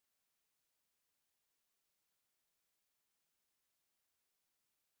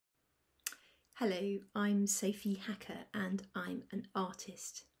Hello, I'm Sophie Hacker and I'm an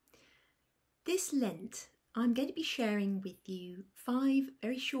artist. This Lent, I'm going to be sharing with you 5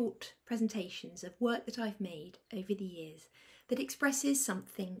 very short presentations of work that I've made over the years that expresses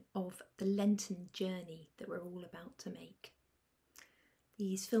something of the Lenten journey that we're all about to make.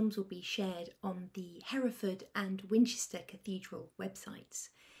 These films will be shared on the Hereford and Winchester Cathedral websites,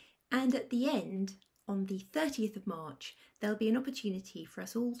 and at the end, on the 30th of March, there'll be an opportunity for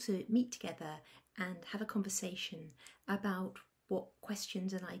us all to meet together and have a conversation about what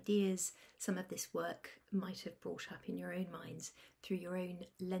questions and ideas some of this work might have brought up in your own minds through your own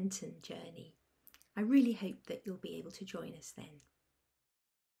Lenten journey. I really hope that you'll be able to join us then.